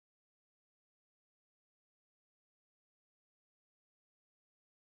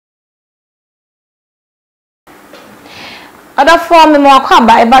Other form me akwa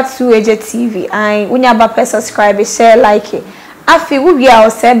ba eba 2AJ TV and unya ba pe subscribe share like it. Afi we are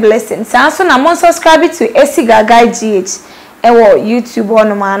say blessing. So na mo subscribe to AC Gaga GH ewo YouTube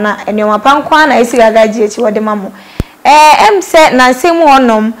ono ma na enyo pankwa na AC Gaga GH wo de mamo. Em say na nsemu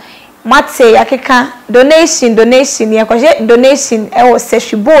onom mate yakeka donation yakoje donation ewo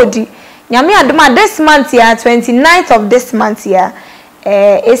seshibodi. Nyame adoma this month ya 29th of this month ya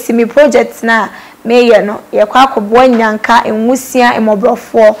AC me project na Mayor no ye kwa akobwa nyanka enwusia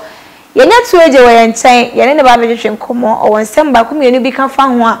emobrofo yenya 2AJ wo yenchen ye ne ba bedwetwe nkomo o wonsem ba komienu bi ka fa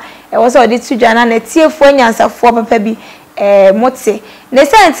ho a e wo so de tudwana na tiefo nyansafo papa bi mote ne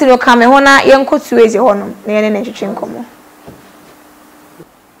senti no ka me ho na yenko 2AJ ho no na ye ne twetwe nkomo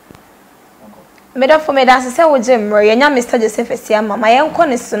medafo medanse se wo jemro yenya Mr Joseph Esiama ma yenko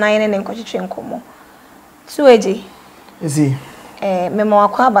ne so na ye ne nkotwetwe nkomo 2AJ ezi memo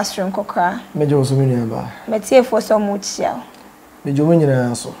akwa abasro nkokra meje osomini aba metie fo so mu chia meje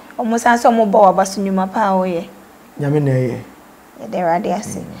omunyina so omusan so mo bo abaso nyuma pa oye nyame na ye de rade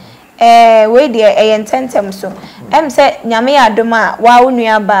ase we de yententem so se nyame adoma wa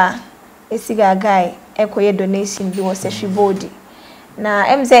onua ba esiga guy ekoye donation bi wo se hwibodi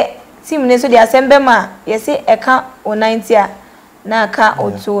na se team ne so de asembe ma yesi eka o 90 a na aka o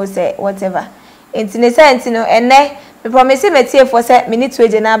 2 se whatever entine ene me promise metie for say me need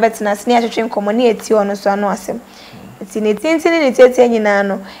 2AJ na betina sene atwetwe nkomo na eti ono so ano asem entine tintini ni tete nyina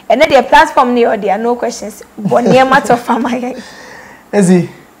no ene the platform ni odi no questions but near matter of family ezi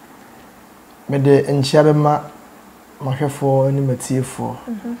me de enchia be ma mahwefo ni matiefo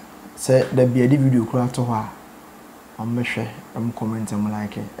say da bia di video kura to ho a ammehwe am comment am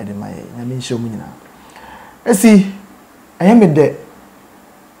like e de maye nyame nhye mu nyina ezi aye me de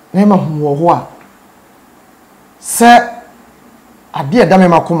na ma ho ho a se ade eda me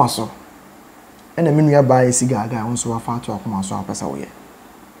makoma so ena me nua ba esi gaga won so wafa to akoma so apesa wo ye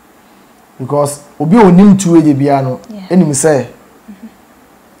because obi onim 2AJ bia no enim se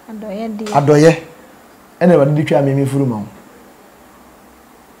adoye ena ba di twa me furu ma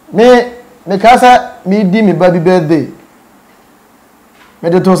me kasa me di me baby birthday me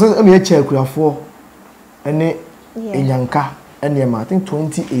de to se me echa akurafo ene enyanka ene ma I think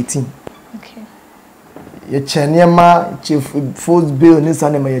 2018 ye cheniema chief force bill ni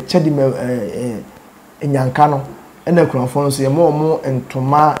sanema ye chedi me enyanka no ena kurafo no so ye mo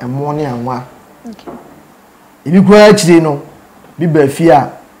entoma emo ne anwa ibi kwa achire no bi ba fi a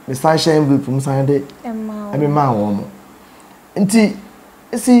me sunshine envelope mu san de eme ma wo mo nti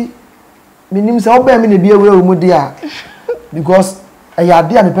esi minim se oba me ne bi ewura wo mu de a because aya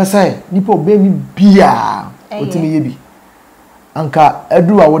de a me pese nipa oba mi bia otimi ye bi anka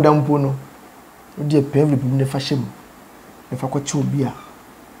adu awoda mpo no odi envelope ne fa hyem ne fa kwache obi a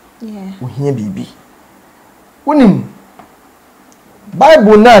ohia bibi wonim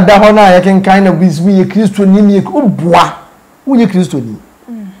Bible na da ho na ye kenkan na biswi ye Kristo ni mi obua wonye Kristo ni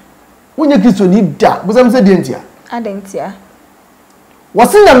wonye Kristo ni da bosam se dentia adentia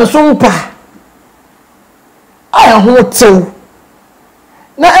wasinya me so mpa aya ho tew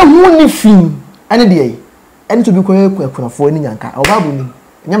na ehu ni fin ane de yi ene to bi kwakunafo ni nyanka o Bible ni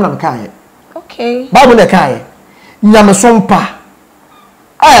nyam na me kan ye okay Bible na kan ye nyame so mpa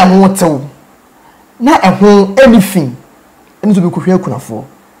aya ho tew na ehu eni fin ene to bi kwakunafo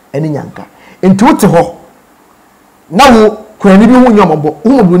ene nyanka enti wote ho na wo kwani bi hu nyomobo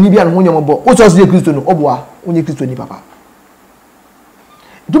hu ni bi an hu nyomobo wo so so Kristo no oboa wonye Kristo ni papa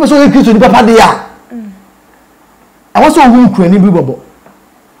do so Kristo ni papa de ya awaso hu kwani bi bobo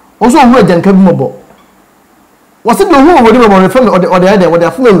oso hu ajanka bi mobo wose do hu obodi bobo refem ode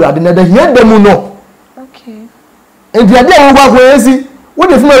afuma urade na da hia da mu no okay enti ade a wo gwa kwa esi wo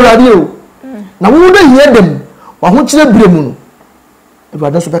de fuma urade o na wo do hia da mu wa ho kire bremu no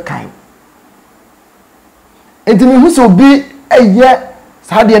urade so be kai enti mi hu so bi eye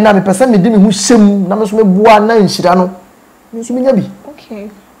saade na me pese me de me hu hyem na me so me bua na nhira no me so me nya bi okay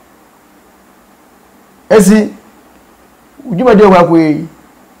esi ujuma de wa kwe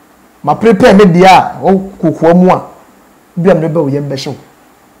ma prepare me dia o kokko mu a bia me be wo yem be hyew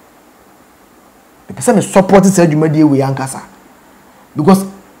me pese me support se ujuma de we yankasa because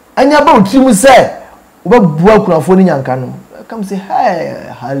anya ba otri mu se wo ba bua kurafo ni nyanka no come say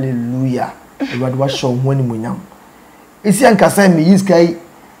hey hallelujah God was show when munyam isi ankasa me yiskai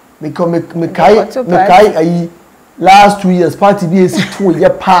me kai ayi last 2 years party bi esi to ye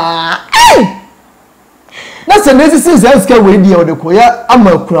pa na se nesi since ska we dia ode koya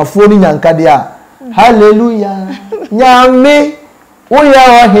ama kurafo ni nyanka de a hallelujah nyame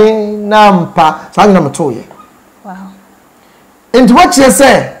oya ohe na mpa sanga mto ye wow enti what you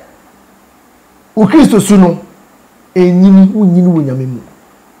say o Kristo su no enyini wo nyame mu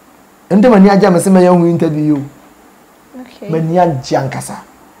ende mani agya me se me ya hu interview okay mani agya nkasa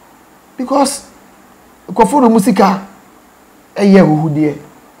because koforo musika eye huhude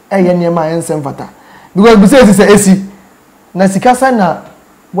eye niema ensem fata because bi say esi na sika sa na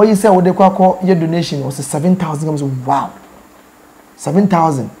what you say wo de kwakọ ye donation was 7,000 comes wow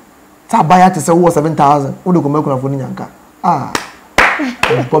 7,000 ta buy at say wo 7,000 wo de ko makuna fo ni nyanka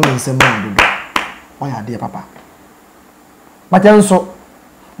ko me nsem ma do why ade papa but enso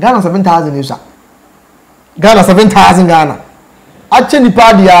Ghana 7,000 is Ghana 7,000 Ghana ache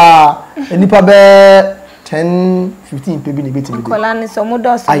nipa dia nipa be 10 15 pebi ni beti kola ni so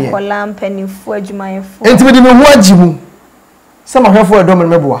mudo so kola mpanifo adwumayefo enti me hu agimu sama hwefo edo me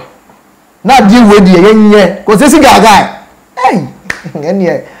meboa na di we die yenye ko se sigaga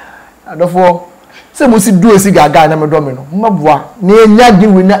ene adofo se mo si do sigaga na me do me no meboa na enya di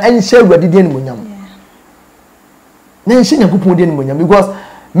we na enhye awade die ni monyam na enhye nyakopon die ni monyam because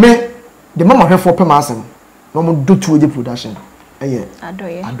me the mama hwefo pema asem no mo do to the production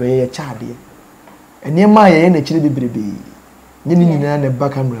adoye ye chaade ene ma ye na chire bebrebe nyini nyina na ba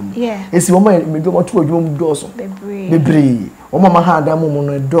camera mu esi wo ma me do mo to adwom doso bebre wo ma ha adam mu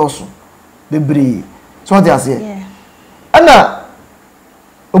no doso bebre so what you say ana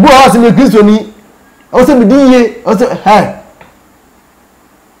obu ha se me Kristo ni o se me diye o se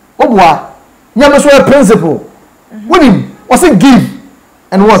obua nyame so a principle wonim o se give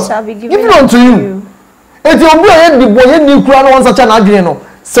and what give it unto you eti obu ye di boye ni kura no wonsa cha na adwene no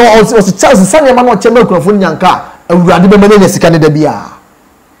so o se chance sanya ma no chema kurafo nyanka awurade be manya sika ne da bia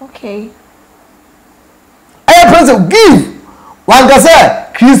okay I principle give one can say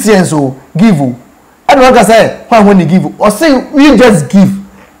Christians so give and one can say why when you give or say we just give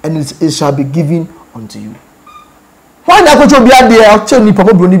and it shall be given unto you why na ko cho bia de o che ni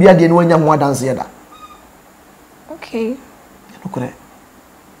papa bro ni bia de no anya ho adanse ya da okay no correct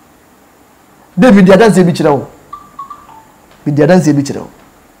David ya dance bi kire wo bi dia dance bi kire wo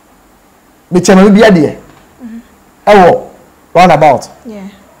be chema bi ade ewo round about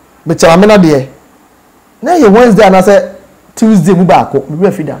be chema me na de na ye Wednesday na say Tuesday mu ba ko bi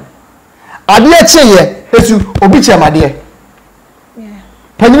afida ade e cheye esu obi chema de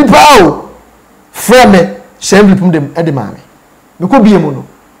panyi pa o from me shame pum dem e de ma me ko bi emu no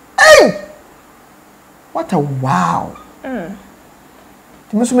what a wow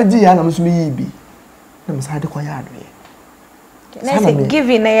Musume di ya na musume yibi. Na musade kwa ya adoye. Na say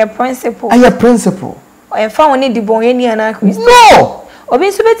giving na principle. Aye principle. O enfa woni di bon ye ni ana Kristo. No. Obi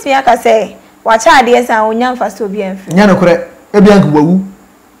nso betimi aka say wa cha ade san onya mfa so obi enfa. Nya no kore e bia nku wawu.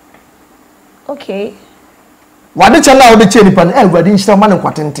 Okay. Wade cha na wo de che nipa na agwade nhyira ma ne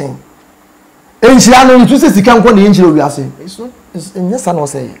kwatenten. E nhyira no ntu se sika nko na nhyira owi ase. It's nyesa no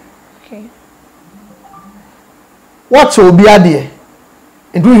say. Okay. What obi ade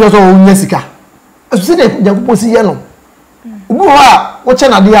ndu hwe so wo nya sika asu de Yakob si ye no ubu ha wo che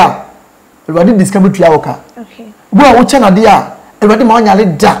na de a Ewade discover tua woka okay ubu ha wo che na de a Ewade ma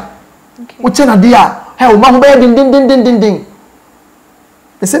onyale da okay wo che na de a he wo ma ho be din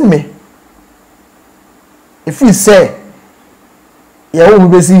listen me if you say ye wo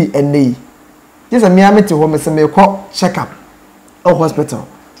be si enei yes me amete ho me se me ko check up or hospital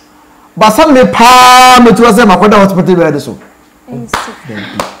but some me pa me to say makoda hospital be so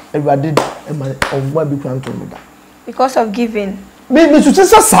Everybody of what become to me that because of giving. Me to say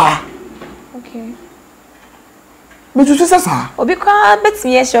sir. Okay. Me to say sir. Obi kwa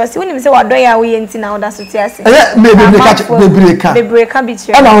betimi ye sure say woni me say wadoya we enti na oda so tiase. Me breaka bi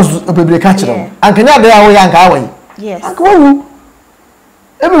chere. Ana so breaka chere. Anka nya da wo ya anka awai. Yes. Anka wo.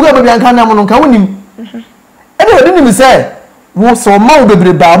 Ebi go baby anka na mo no nka wonim. Ede we nim say wo so ma wo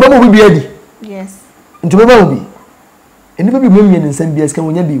bebre ba ba mo bi adi. Yes. Nto be ba wo bi. Eni baby memie ne nsam bia ska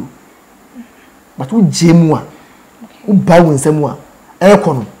wonya bio but wo jemu a wo ba wo nsam a e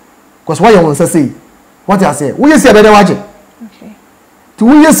kono cause why you won say what I say wo yesi abede waje okay to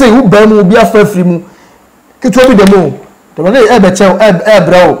wo yesi wo ba mu obi afa afri mu ketwa bi demo to na e be chew e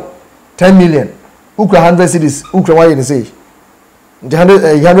bra 10 million ukra 100 cities ukra why you say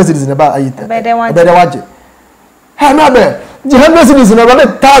 100 cities na ba ayita abede waje ha na be 100 cities na ba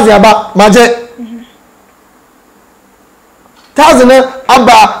 1000 aba maje 1,000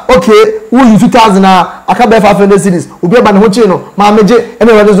 aba okay wo use 2,000 aka be 500 cities obi aba ne ho chi no ma meje e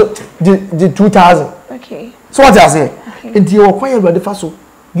me wade so the 2,000 okay so what I say enti wo kwan wade fa so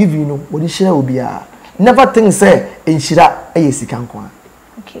give you no wo di share obi a never think say enhira aye sika nko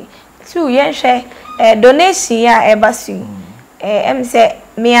okay two yen hwe donation ya e basu em say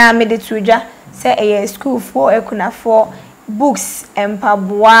me a me de tuja say school for ekunafo books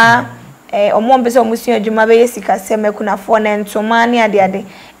empaboa omo mpese omusu adwuma be yesika se mekunafo na ntoma ne ade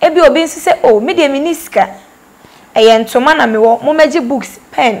ebi obi nsese oh me de mini sika ntoma na mewo mo meje books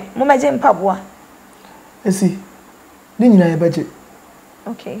pen mo meje mpaboa esi ni nyina ye beje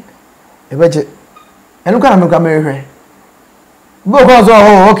okay e beje enu kwa na me kwa mehwe bo ko so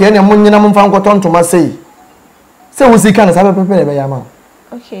oh okay ene mo nyina mo mfa nkoto ntoma sei se wo sika na sabe pepe be ya ma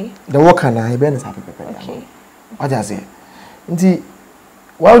okay the work na e be na sabe pepe okay aja say nti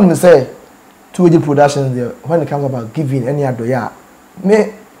why would me say to production there when it comes about giving any adoya me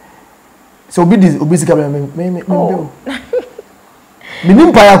so obi sika me oh. Me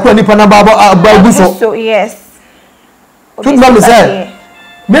nimpa ya kwa nipa na ba so yes to me say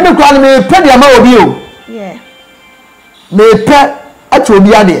me kwa me pe dia ma obi o yeah me pe ati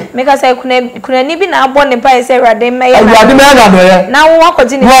obi ade me ka say kuna ni bi na abo ne pa say rade me ya rade me na do ye na wo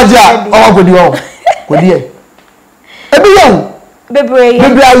akodi ni o kodi o kodi e ebi yo bebre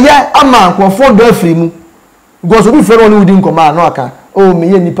aye ama nkofo do afiri mu because obi fere woni wudi nkoma na aka o me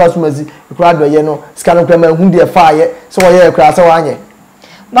ye nipa sumazi kura do ye no sika no kura ma hu de fa ye so ye kura so wanye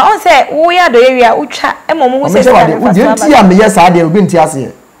ba on say wo ya do ye wi a utwa e mo mu se sika wo de nti a me ye sa de obi nti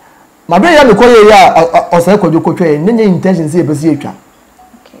ase ma do ye me koye ya o sa kwadwo kotwa ye nenye intention se e besi etwa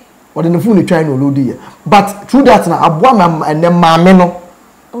okay o de ne fu ne try no lodi ye but through that na aboa ma ene ma me no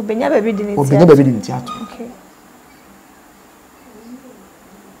obenya baby di nti ato okay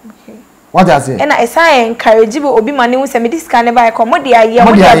what I say? And I say encourage you obi mani hu se me diska ne ba ko mo de aye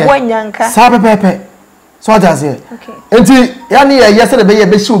mo de abo nyanka. Sa pepe. So what I say? Okay. Enti ya ni ye se de be ye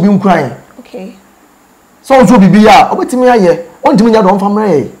be shi obi nkran. Okay. So so bibi ya obetimi aye. Ontimi nya do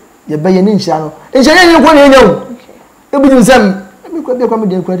mfamre ye be ye ni nhia no. Nhia ye ko na enya o. Okay. Ebi dim sem me kwa me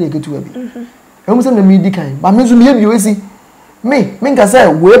de kwa de ketu abi. Emu sem na me di kan. Ba me so me ye bi wesi. Me nka say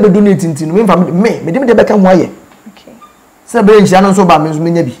we be donate ntinu me mfam me dem de be ka ho aye. Okay. Se be nhia no so ba me so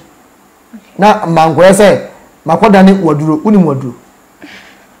me nya bi. Na mango ese makoda ni waduro unim waduro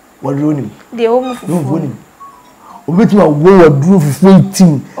nim de o mu fufu nim obetuma wo waduro fufu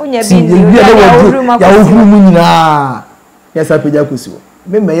itim onya bi ni ya ohuru mu nyina yesa peja kosi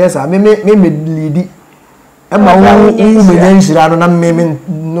me yesa me leadi e ma wo me nyanhira no na me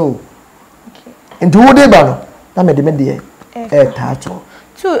no okay into wo de ba no na me de tato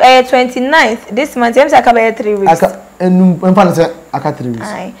to 29th this month em say ka be 3 weeks aka enum emfa na say aka 3 weeks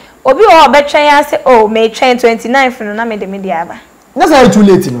ai obi o be twen ya say oh me twen 29th no na me de aba na say too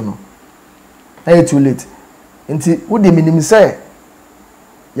late no ay too late nti wo de minim say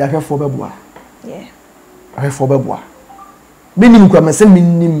ya hwefo beboa yeah hwefo beboa minim kwa me say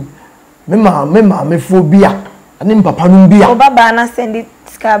minim me fo bia ani papa no bia o baba na send it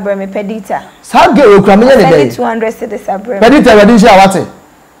scabra me pedita sa ge o kwa me ne dey 200 cedis abra pedita we din sha wate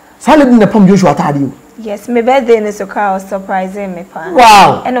sale din na pam Joshua tade o yes me birthday is so car surprising me pa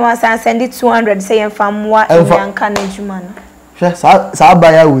wow and once I send it 200 say en famwa nyanka na juma no hwe sa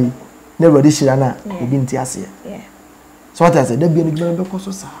baya we na ready shira na obi nti ase yeah so what I said da bia no gbe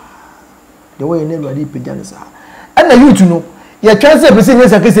koso sa the way na ready pejja no sa and na you to know ye twan say person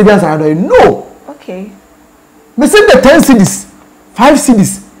yes akese bi answer do no okay me say the 10 cedis 5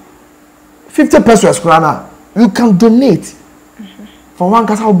 cedis 50 pesos krana you can donate for one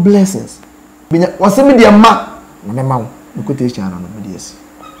cause of blessings binya wasemi de ma na me mawo no quotation no me dey yes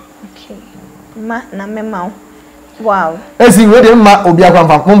okay ma na me mawo wow esi we de ma obi akwa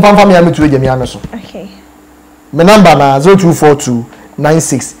mfa me ya metu eje me ya me so okay me number na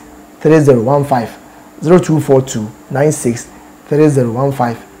 0242963015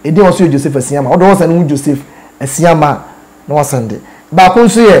 0242963015 edi also Joseph Asiama odo was anu Joseph Asiama no wasande ba ko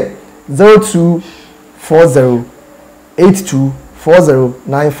nso ye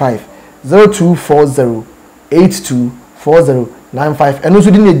 0240824095 0240824095 and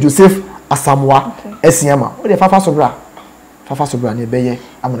also di Joseph Asamoah Asiama o de fafa sobra ne beye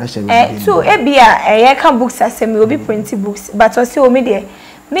amana share so ebia ye ka books asemi obi print books but o se o me de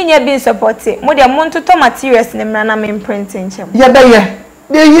me nya bi support mo de mo ntoto materials ne mra na me print nchem ye beye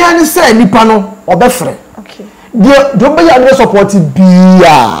de ye ni say nipa no obefre okay do beye adre support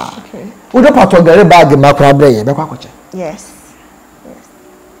bia okay o do pato gare bag makra bre ye be kwa kwache yes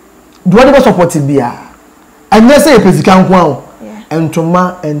do adre support bia anya say pesika nko an yeah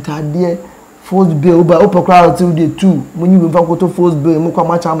entoma entade first bill ba opokra till day 2 munyi we mfa koto first bill mu kwa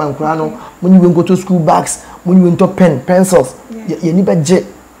macha man kra no munyi we koto school bags munyi we pencils ye ni beje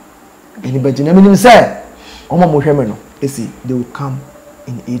na minim say omo mo hweme no esi they will come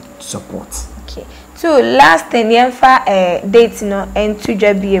in aid support okay so last thing yemfa date no entu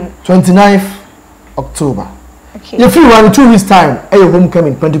dwabiem 29th October okay you feel 2 weeks time e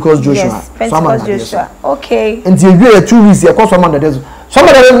homecoming Pentecost Joshua yes Pentecost Joshua okay and you 2 weeks e cost 100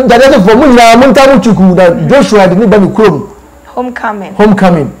 somebody that for munna munta muchuku da Joshua de ba mi krom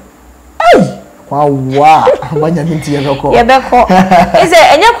homecoming ai wow abanya minti yebeko is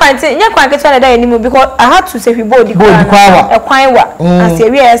enye kwanke to na enimu because I had to say board e kwan wa as e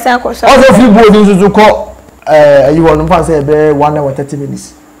wi esa akoso also free board nso ko you want to say be 1 hour 30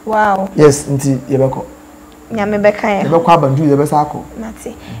 minutes wow yes nti yebeko nyame beka ye yebeko abandu yebesa akọ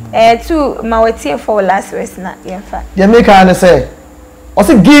mate to ma wetie for last verse na yemfa ye make an say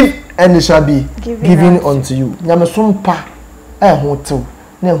also give and it shall be given unto you nyame sompa ho tew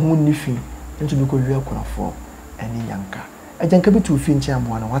na ho nifi nti bi ko wi akonafo eni yanka ajanka bi tu fi nchi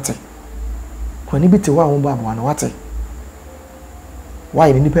ambo na wate kwani bi te wa ho ba ambo na wate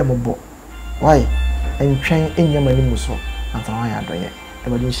why ni pe mo bo why entwen enyama ni muso antara ya doye e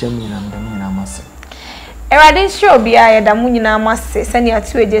ba din shemu na ndam nyina amase Eradin show bia ya da munyina amase sani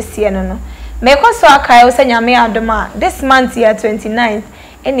atu ejesie no no me kwaso akai o sanya me adoma this month year 29th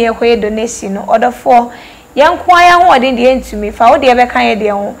eni ekoye donation no order for yankwa ya ho odin de ntumi fa wo de be kan ye de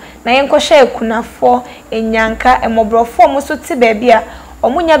ho na yenko hye ekunafo enyanka emobrofo mo so ti ba bia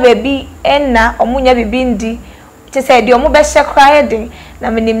omunya ba bi enna omunya bibi ndi ti se de omu be hye kra ye den na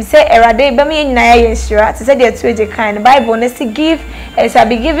menim se erade be me nyina ye nshira ti se de atu eje kan Bible na say give and shall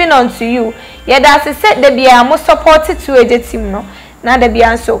be given unto you ye da se de bia mo support to eje team no na da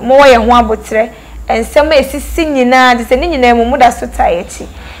bia nso mo ye ho abotre ensem esisi nyina ti se ni nyina mu da so tayechi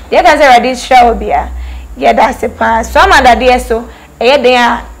ye ga se erade shira bia yeah, that's a pass. So, my daddy, so,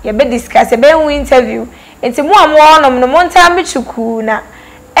 there, you be discuss a better interview. It's a more on the mountain bichuku na,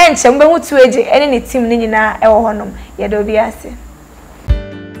 and some be to any team in our honum, yet, be